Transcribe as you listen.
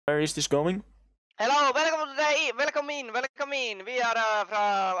Where is this going? Hello, welcome in. We are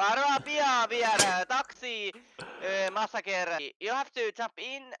from Arabia. We are taxi massacre. You have to jump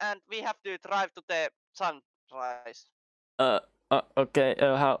in, and we have to drive to the sunrise. Okay.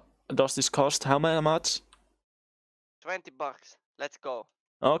 How does this cost? How much? $20. Let's go.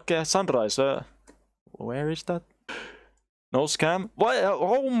 Okay, sunrise. Where is that? No scam. Why?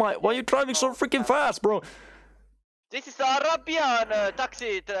 Oh my! Why are you driving so freaking fast, bro? This is the Arabian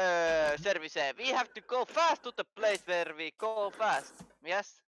taxi service. We have to go fast to the place where we go fast.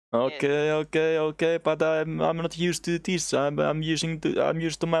 Yes. Okay, yes. Okay. But I'm not used to this. I'm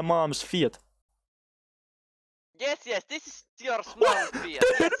used to my mom's Fiat. Yes. This is your small Fiat. Yes.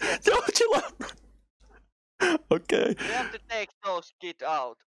 Okay. You have to take those kids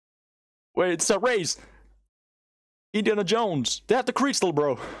out. Wait, it's a race. Indiana Jones. They have the crystal,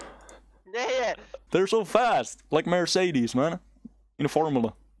 bro. Yeah. They're so fast, like Mercedes, man. In a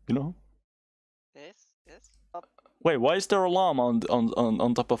formula, you know. Yes. Wait, why is there a llama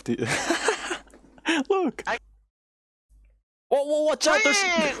on top of the? Look. Whoa! Watch out! There's.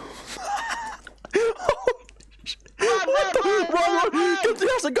 Run! Get the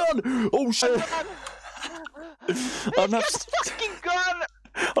has a gun! Oh shit! I don't have fucking gun.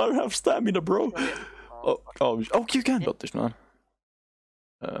 I don't have stamina, bro. Oh! You can build this, man.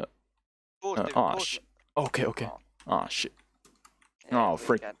 Shit. Okay. Oh shit. Oh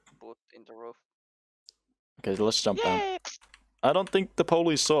freak. Put in the roof. Okay, let's jump down. I don't think the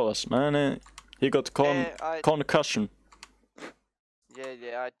police saw us, man. He got concussion.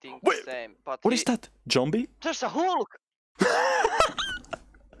 Yeah, I think Wait, the same. But what is that? Zombie? There's a Hulk!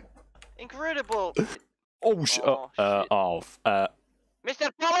 Incredible! Oh shit.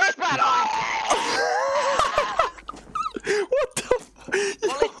 Mr. Policeman! What the f-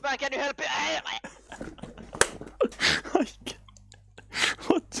 Policeman, can you help me?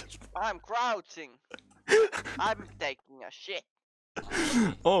 What the I'm crouching. I'm taking a shit.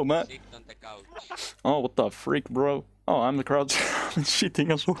 Oh man. Sit on the couch. Oh, what the freak, bro? Oh, I'm the crowd. I'm shitting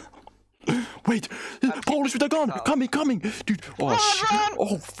as well. Wait, police with a gun! Coming, dude! Oh shit! Run!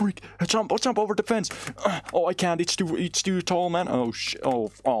 Oh freak! Jump over the fence! Oh, I can't. It's too tall, man. Oh shit! Oh!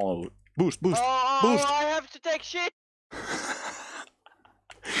 Boost! I have to take shit.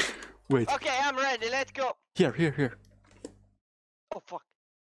 Wait. Okay, I'm ready. Let's go. Here. Oh fuck!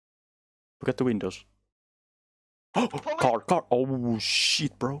 Look at the windows. Oh, car! Oh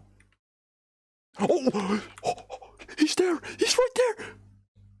shit, bro! Oh! He's there! He's right there!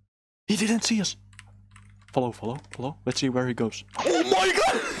 He didn't see us. Follow. Let's see where he goes. Oh my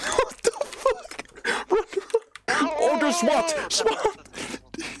god! What the fuck? Run! Oh, there's SWAT! Let's run!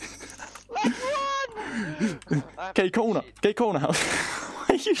 K-Kona, why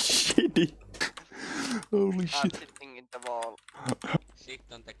are you shitty? Holy I'm shit. sitting in the wall. Sit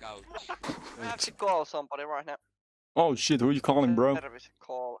on the couch. I have to call somebody right now. Oh shit, who are you calling, bro? Service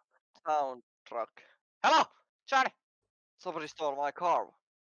call. Town truck. Hello, Johnny. Somebody stole my car.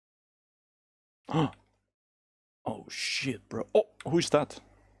 Oh shit, bro. Oh, who's that?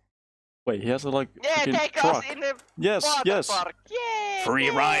 Wait, he has a like freaking take truck. us in the Yes. park. Yeah, Free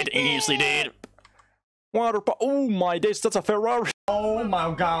ride, easy, dude. Water park. Oh my days, that's a Ferrari. Oh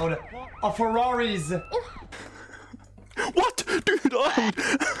my god, a Ferraris! What, dude? Oh.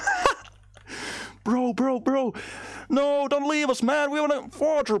 Bro. No, don't leave us, man. We want a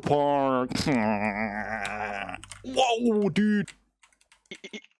water park. Whoa, dude.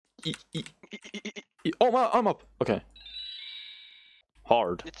 Oh, I'm up. Okay.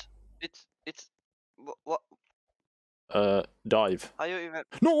 Hard. It's what? Dive. Are you even?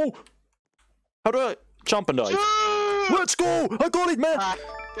 No. How do I jump and dive? Let's go! I got it, man.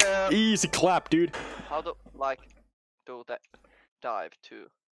 Easy clap, dude. How to do that dive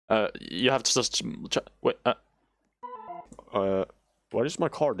too? You have to just wait. What is my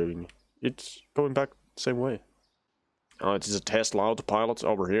car doing? It's going back the same way. It is a Tesla autopilot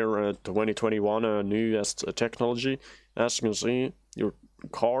over here. 2021 newest technology. As you can see, your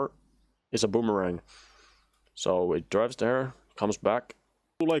car is a boomerang. So it drives there, comes back.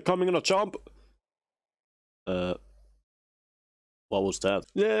 Like coming in a jump. What was that?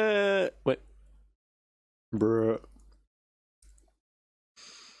 Yeah. Wait. Bruh.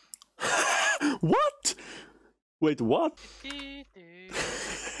 What? Wait, what?